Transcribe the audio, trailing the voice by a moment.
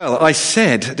Well, I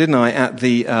said, didn't I, at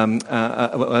the not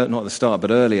at the start, but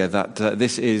earlier, that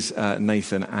this is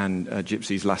Nathan and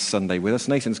Gypsy's last Sunday with us.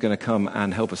 Nathan's going to come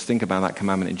and help us think about that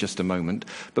commandment in just a moment.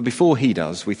 But before he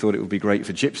does, we thought it would be great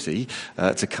for Gypsy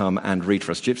to come and read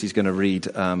for us. Gypsy's going to read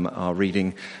our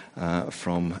reading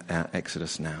from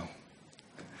Exodus now.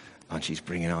 And she's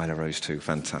bringing Isla Rose too.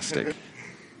 Fantastic.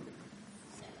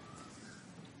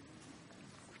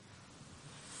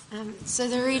 So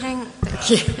the reading... Thank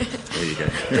you. There you go.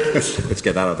 Let's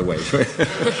get that out of the way.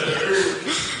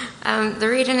 The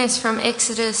reading is from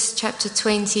Exodus chapter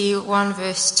 21,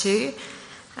 verse 2.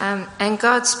 And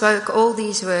God spoke all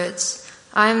these words,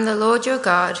 I am the Lord your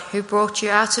God, who brought you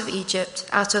out of Egypt,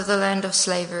 out of the land of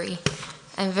slavery.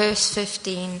 And verse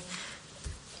 15,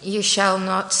 you shall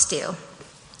not steal.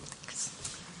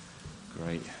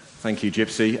 Great. Thank you,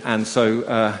 Gypsy. And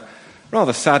so...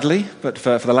 rather sadly, but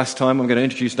for the last time, I'm going to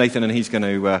introduce Nathan, and he's going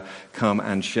to come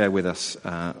and share with us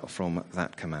from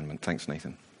that commandment. Thanks,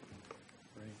 Nathan.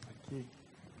 Thank you.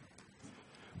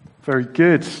 Very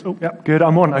good. Oh, yeah, good.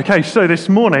 I'm on. Okay, so this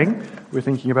morning, we're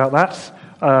thinking about that.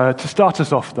 To start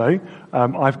us off, though,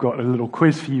 I've got a little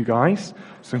quiz for you guys,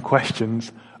 some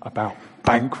questions about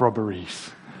bank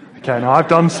robberies. Okay, now I've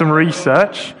done some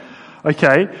research.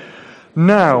 Okay,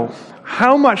 now...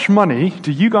 how much money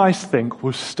do you guys think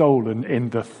was stolen in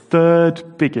the third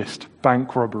biggest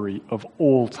bank robbery of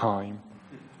all time?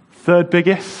 Third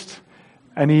biggest?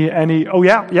 Any? Oh,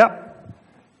 yeah.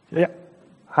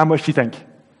 How much do you think?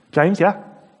 James, yeah?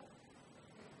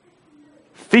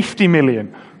 50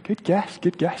 million. Good guess.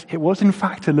 It was, in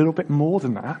fact, a little bit more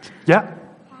than that. Yeah?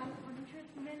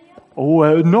 500 million?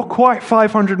 Oh, not quite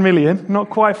 500 million.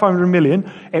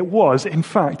 It was, in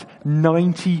fact,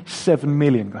 97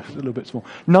 million. That's a little bit small.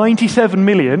 97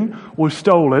 million was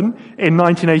stolen in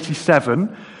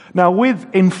 1987. Now, with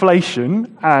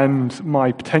inflation and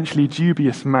my potentially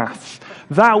dubious maths,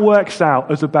 that works out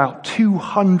as about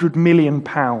 200 million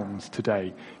pounds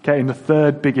today, okay, in the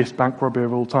third biggest bank robbery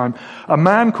of all time. A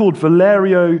man called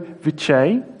Valerio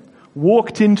Vice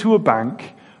walked into a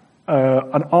bank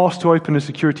and asked to open a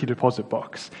security deposit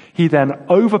box. He then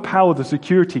overpowered the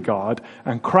security guard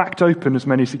and cracked open as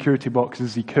many security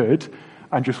boxes as he could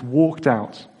and just walked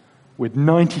out with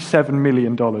 $97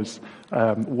 million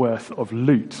worth of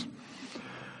loot.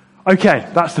 Okay,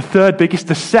 that's the third biggest.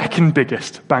 The second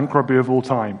biggest bank robbery of all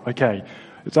time. Okay,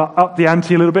 is that up the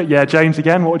ante a little bit? Yeah, James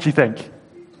again, what would you think?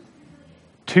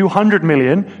 200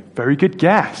 million. Very good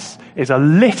guess. It's a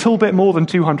little bit more than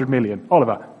 200 million.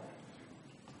 Oliver?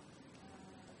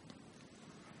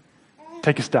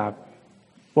 Take a stab.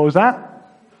 What was that?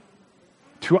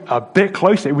 A bit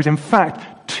closer. It was, in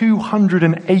fact,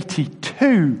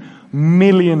 $282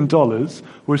 million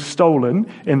was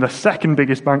stolen in the second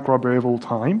biggest bank robbery of all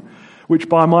time, which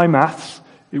by my maths,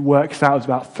 it works out as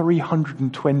about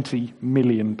 320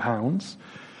 million pounds.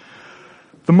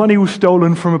 The money was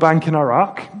stolen from a bank in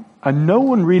Iraq, and no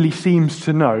one really seems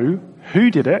to know who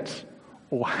did it,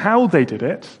 or how they did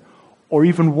it, or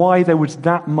even why there was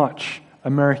that much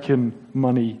American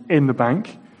money in the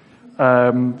bank.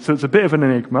 So it's a bit of an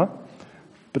enigma,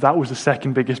 but that was the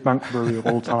second biggest bank robbery of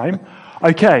all time.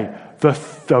 Okay, the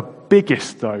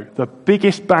biggest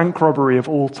bank robbery of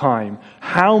all time.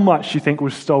 How much do you think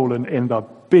was stolen in the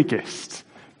biggest?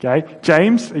 Okay,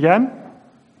 James, again?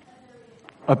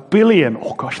 $1 billion.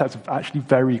 Oh gosh, that's actually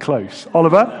very close.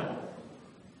 Oliver?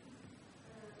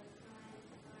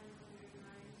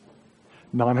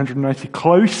 990.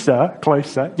 Closer.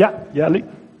 Yeah, Lee.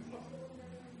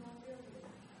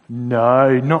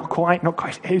 No, not quite.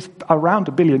 It's around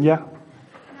 $1 billion, yeah.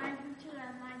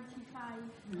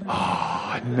 995.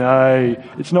 Oh, no,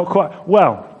 it's not quite.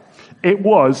 Well, it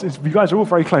was, you guys are all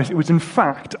very close. It was, in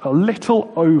fact, a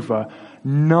little over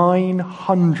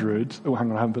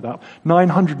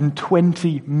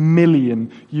 920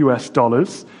 million US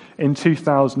dollars in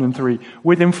 2003.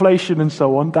 With inflation and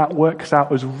so on, that works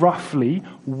out as roughly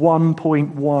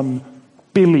 1.1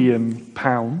 billion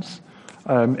pounds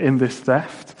in this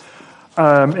theft.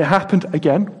 It happened,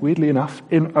 again, weirdly enough,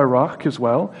 in Iraq as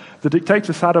well. The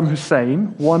dictator Saddam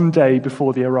Hussein, one day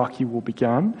before the Iraqi war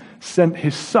began, sent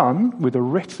his son with a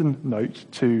written note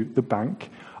to the bank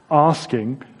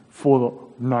asking for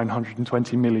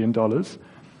 $920 million,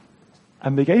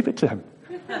 and they gave it to him.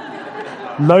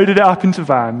 Loaded it up into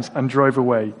vans and drove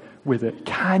away with it.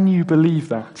 Can you believe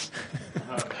that?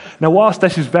 Now, whilst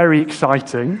this is very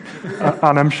exciting,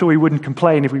 and I'm sure we wouldn't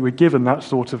complain if we were given that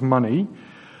sort of money,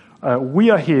 we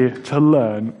are here to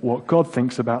learn what God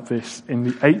thinks about this in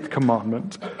the 8th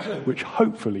commandment, which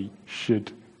hopefully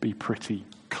should be pretty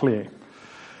clear.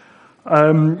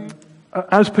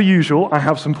 As per usual, I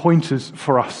have some pointers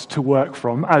for us to work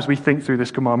from as we think through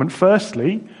this commandment.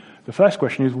 Firstly, the first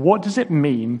question is, what does it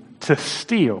mean to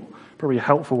steal? Probably a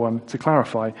helpful one to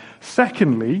clarify.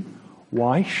 Secondly,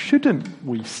 why shouldn't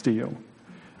we steal?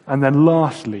 And then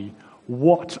lastly,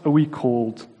 what are we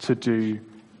called to do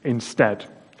instead?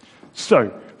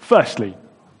 So, firstly,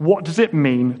 what does it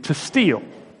mean to steal?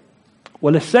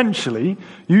 Well, essentially,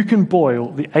 you can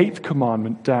boil the 8th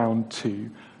commandment down to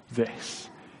this.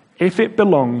 If it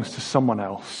belongs to someone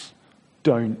else,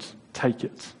 don't take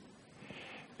it.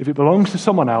 If it belongs to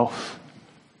someone else,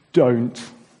 don't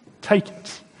take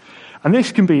it. And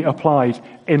this can be applied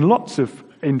in lots of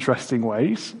interesting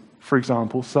ways, for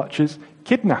example, such as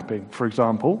kidnapping, for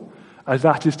example, as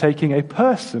that is taking a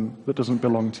person that doesn't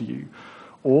belong to you.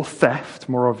 Or theft,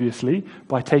 more obviously,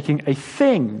 by taking a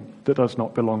thing that does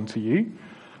not belong to you.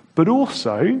 But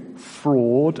also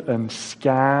fraud and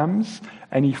scams,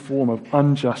 any form of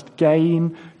unjust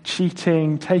gain,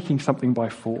 cheating, taking something by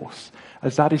force,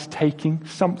 as that is taking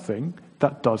something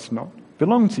that does not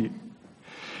belong to you.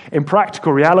 In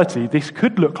practical reality, this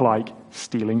could look like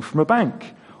stealing from a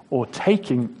bank, or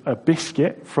taking a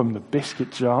biscuit from the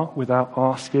biscuit jar without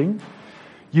asking,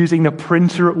 using the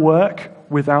printer at work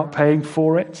without paying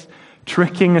for it,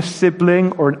 tricking a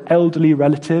sibling or an elderly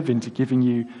relative into giving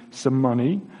you some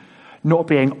money, not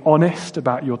being honest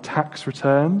about your tax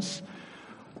returns,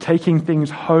 taking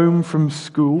things home from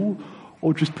school,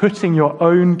 or just putting your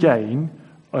own gain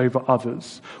over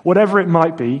others. Whatever it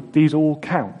might be, these all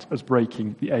count as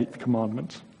breaking the 8th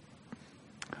commandment.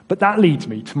 But that leads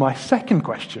me to my second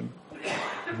question.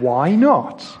 Why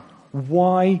not?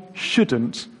 Why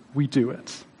shouldn't we do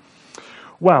it?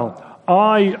 Well,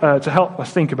 to help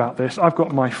us think about this, I've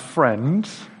got my friend,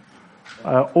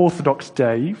 Orthodox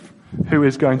Dave, who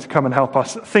is going to come and help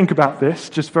us think about this,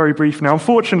 just very brief now.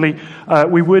 Unfortunately,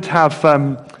 we would have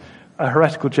a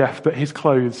heretical Jeff, but his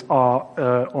clothes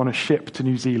are on a ship to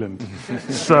New Zealand.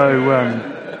 So,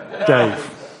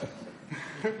 Dave.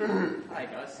 Hi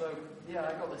guys, so yeah,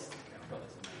 I got this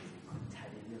amazing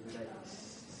teddy the other day.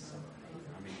 It's so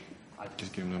amazing. I mean, I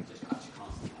just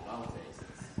can't sleep without it.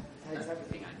 It's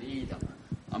everything I need.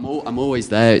 I'm always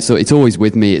there, so it's always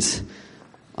with me. It's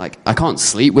like I can't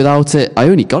sleep without it. I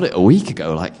only got it a week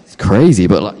ago. Like, it's crazy,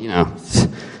 but like, yeah,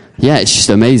 it's just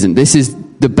amazing. This is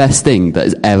the best thing that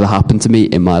has ever happened to me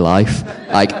in my life.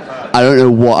 Like, I don't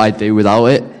know what I'd do without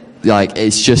it. Like,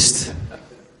 it's just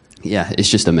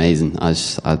amazing.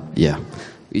 Yeah.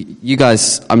 You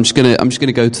guys, I'm just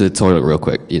gonna go to the toilet real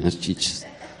quick. Just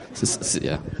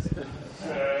yeah.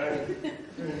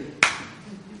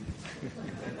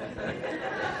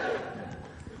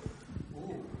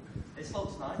 This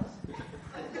looks nice.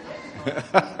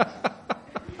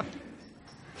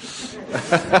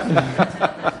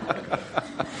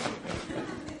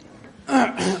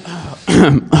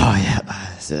 Oh yeah,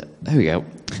 that's it. There we go.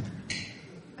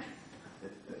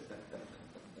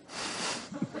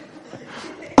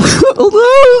 Oh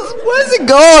no, where's it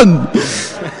gone?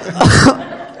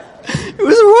 It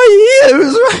was right here.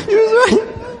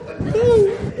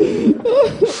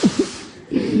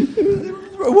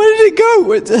 Where did it go?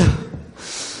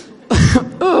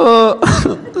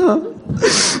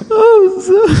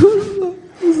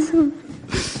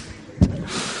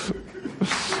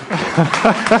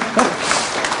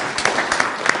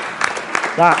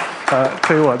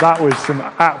 Tell you what, that was some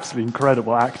absolutely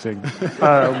incredible acting.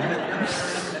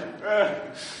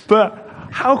 But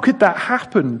how could that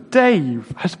happen?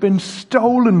 Dave has been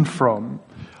stolen from.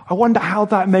 I wonder how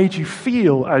that made you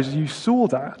feel as you saw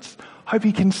that. Hope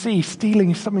you can see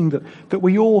stealing is something that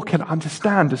we all can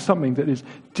understand as something that is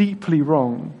deeply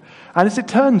wrong. And as it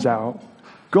turns out,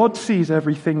 God sees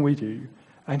everything we do,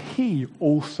 and he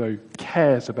also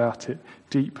cares about it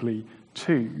deeply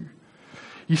too.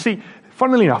 You see,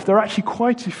 funnily enough, there are actually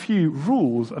quite a few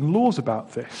rules and laws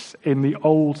about this in the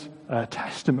Old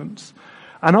Testament.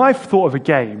 And I've thought of a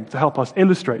game to help us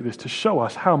illustrate this, to show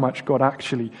us how much God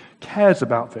actually cares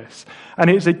about this. And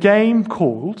it's a game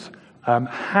called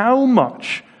How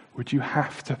Much Would You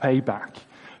Have to Pay Back?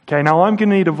 Okay, now I'm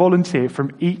going to need a volunteer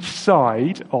from each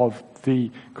side of the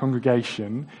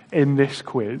congregation in this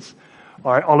quiz.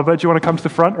 All right, Oliver, do you want to come to the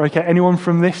front? Okay, anyone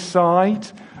from this side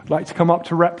like to come up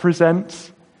to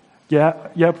represent? Yeah.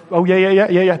 Oh,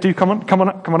 yeah. Do come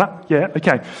on up. Yeah,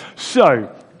 okay. So,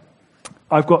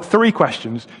 I've got 3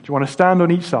 questions. Do you want to stand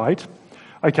on each side?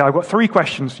 Okay, I've got 3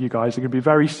 questions for you guys. They're going to be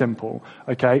very simple.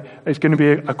 Okay, it's going to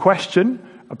be a question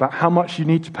about how much you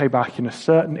need to pay back in a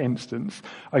certain instance.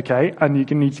 Okay, and you're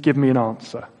going to need to give me an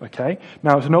answer. Okay,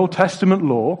 now it's an Old Testament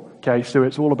law. Okay, so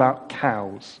it's all about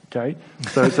cows. Okay,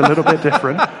 so it's a little bit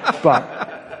different,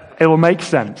 but It will make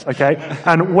sense, okay?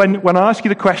 And when I ask you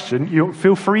the question, you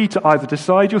feel free to either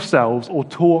decide yourselves or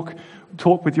talk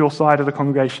with your side of the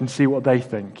congregation, see what they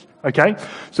think, okay?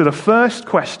 So the first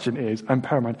question is, and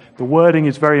bear in mind, the wording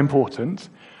is very important.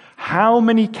 How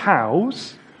many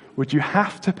cows would you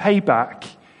have to pay back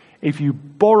if you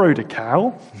borrowed a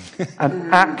cow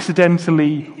and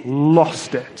accidentally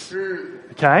lost it?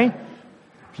 Okay?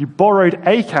 If you borrowed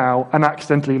a cow and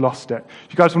accidentally lost it.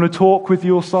 You guys want to talk with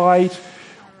your side?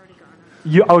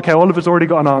 Okay, Oliver's already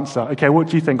got an answer. Okay, what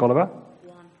do you think, Oliver?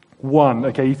 One.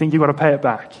 Okay, you think you've got to pay it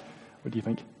back? What do you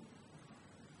think?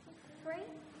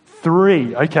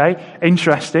 3. Okay,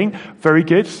 interesting. Very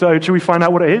good. So, shall we find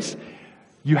out what it is?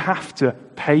 You have to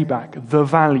pay back the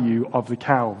value of the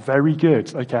cow. Very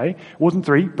good, okay? It wasn't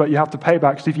 3, but you have to pay it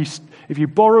back. So if you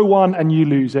borrow one and you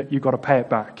lose it, you've got to pay it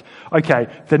back. Okay,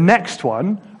 the next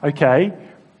one, okay,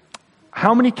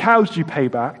 how many cows do you pay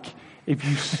back if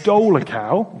you stole a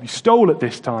cow, you stole it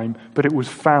this time, but it was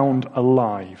found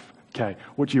alive? Okay,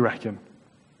 what do you reckon?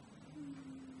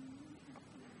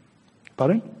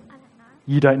 Pardon? I don't know.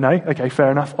 You don't know? Okay,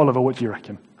 fair enough. Oliver, what do you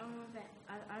reckon?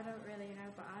 I don't really know,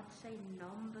 but I'd say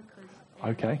none because...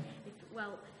 Okay.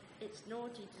 Well, it's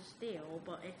naughty to steal,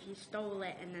 but if you stole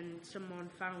it and then someone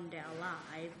found it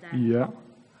alive, then... Yeah.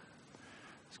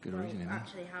 That's good Well, reasoning.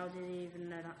 actually, how did he even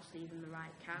know that's even the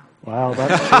right cow? Wow,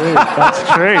 that's true. That's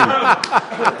true.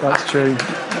 That's true.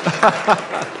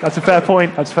 That's a fair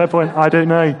point. I don't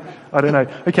know.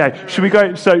 Okay, should we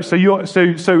go? So do you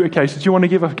want to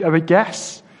give a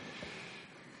guess?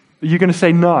 Are you going to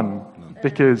say none?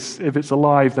 Because if it's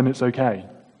alive, then it's okay.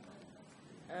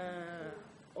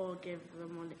 Or give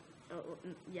them one...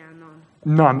 yeah, none.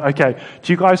 None. Okay.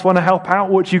 Do you guys want to help out?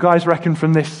 What do you guys reckon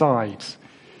from this side?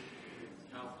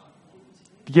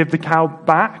 Give the cow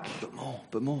back?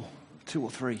 But more. 2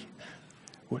 or 3.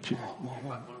 What do you? More.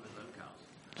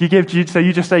 So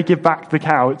you just say give back the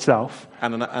cow itself.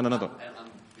 And another.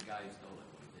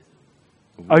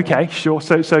 Okay, sure.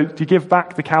 So do you give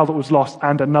back the cow that was lost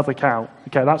and another cow?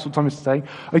 Okay, that's what Thomas is saying.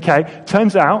 Okay,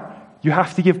 turns out you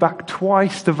have to give back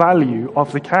twice the value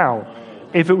of the cow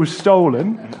if it was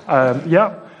stolen.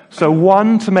 So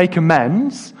 1 to make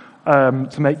amends,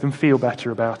 to make them feel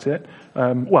better about it.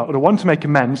 The one to make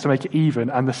amends, to make it even,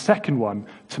 and the second one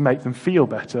to make them feel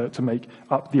better, to make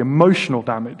up the emotional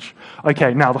damage.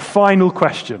 Okay, now the final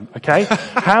question, okay?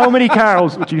 How many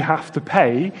cows would you have to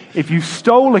pay if you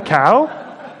stole a cow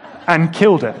and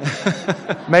killed it?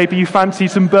 Maybe you fancy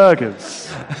some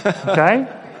burgers, okay?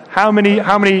 How many,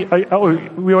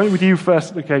 we went with you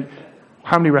first, okay?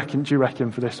 How many do you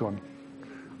reckon for this one?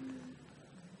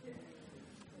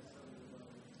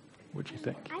 What do you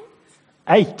think?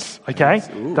 8, okay?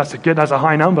 That's a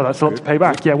high number. That's a lot to pay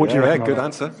back. Yeah, what do you reckon? Yeah, good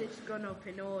answer. It's gone up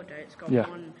in order. It's got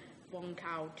one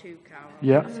cow, 2 cow.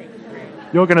 Yeah.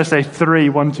 You're going to say 3,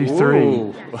 1, 2, 3.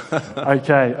 Ooh.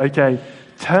 Okay.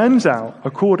 Turns out,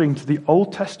 according to the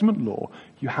Old Testament law,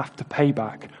 you have to pay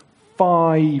back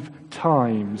 5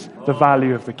 times the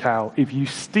value of the cow if you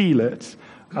steal it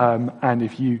and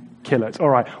if you kill it. All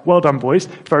right. Well done, boys.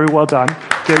 Very well done.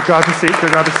 Go grab a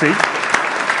seat.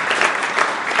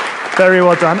 Very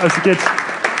well done. That's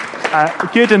a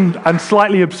good and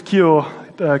slightly obscure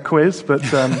quiz, but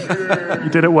you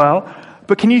did it well.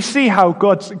 But can you see how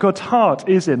God's heart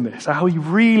is in this? How he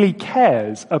really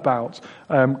cares about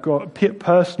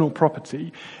personal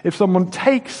property. If someone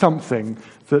takes something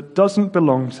that doesn't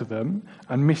belong to them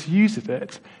and misuses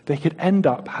it, they could end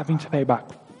up having to pay back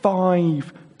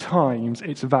 5 times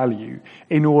its value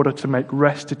in order to make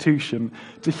restitution,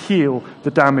 to heal the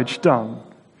damage done.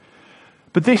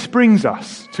 But this brings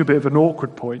us to a bit of an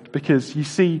awkward point, because you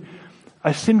see,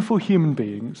 as sinful human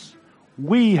beings,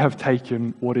 we have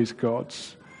taken what is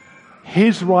God's.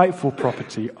 His rightful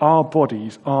property, our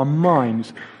bodies, our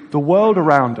minds, the world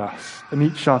around us and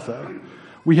each other.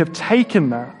 We have taken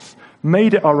that,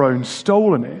 made it our own,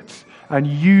 stolen it, and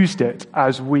used it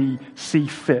as we see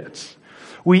fit.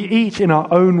 We each, in our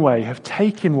own way, have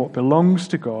taken what belongs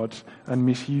to God and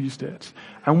misused it.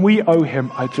 And we owe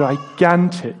him a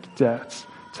gigantic debt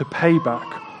to pay back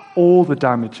all the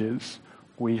damages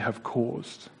we have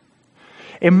caused.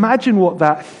 Imagine what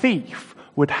that thief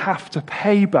would have to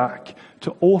pay back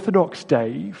to Orthodox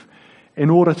Dave in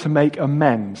order to make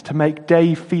amends, to make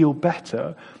Dave feel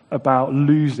better about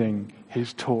losing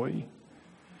his toy.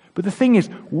 But the thing is,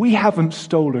 we haven't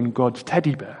stolen God's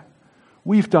teddy bear.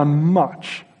 We've done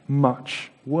much,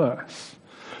 much worse.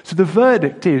 So the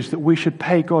verdict is that we should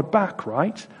pay God back,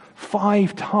 right?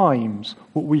 5 times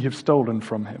what we have stolen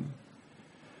from him.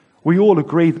 We all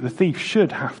agree that the thief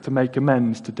should have to make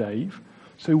amends to Dave,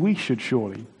 so we should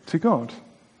surely to God.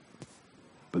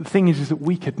 But the thing is that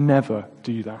we could never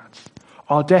do that.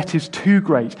 Our debt is too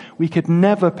great. We could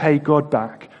never pay God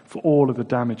back for all of the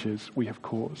damages we have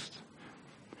caused.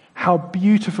 How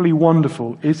beautifully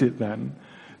wonderful is it then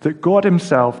that God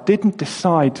himself didn't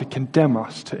decide to condemn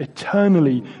us to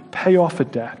eternally pay off a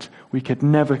debt we could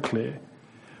never clear,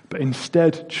 but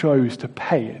instead chose to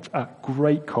pay it at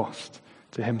great cost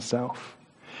to himself.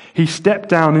 He stepped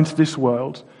down into this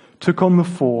world, took on the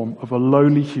form of a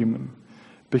lowly human,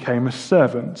 became a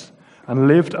servant, and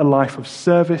lived a life of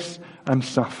service and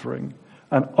suffering,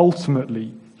 and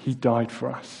ultimately he died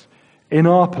for us, in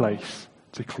our place,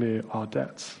 to clear our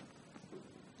debts.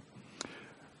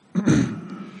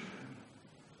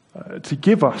 To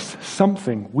give us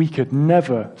something we could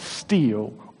never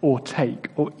steal or take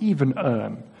or even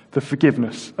earn, the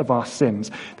forgiveness of our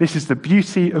sins. This is the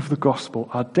beauty of the gospel.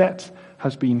 Our debt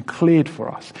has been cleared for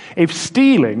us. If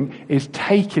stealing is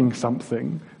taking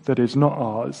something that is not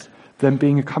ours, then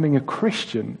becoming a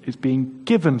Christian is being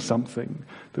given something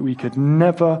that we could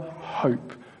never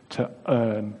hope to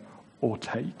earn or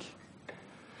take.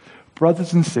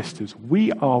 Brothers and sisters,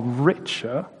 we are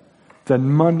richer than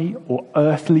money or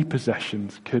earthly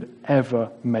possessions could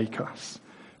ever make us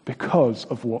because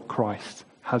of what Christ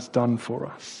has done for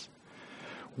us.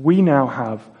 We now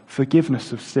have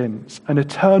forgiveness of sins, an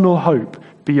eternal hope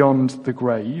beyond the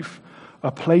grave,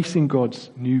 a place in God's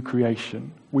new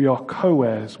creation. We are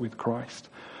co-heirs with Christ.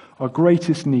 Our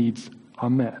greatest needs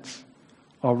are met.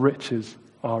 Our riches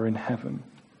are in heaven.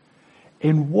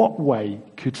 In what way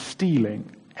could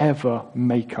stealing ever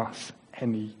make us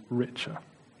any richer?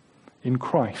 In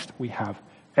Christ, we have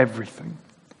everything.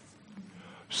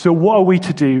 So what are we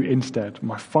to do instead?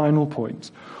 My final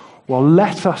point. Well,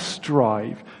 let us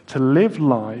strive to live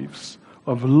lives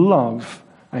of love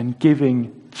and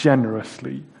giving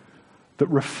generously that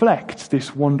reflect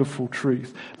this wonderful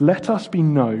truth. Let us be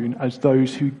known as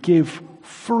those who give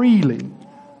freely,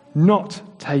 not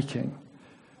taking,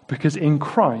 because in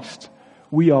Christ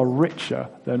we are richer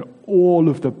than all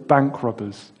of the bank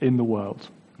robbers in the world.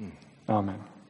 Amen.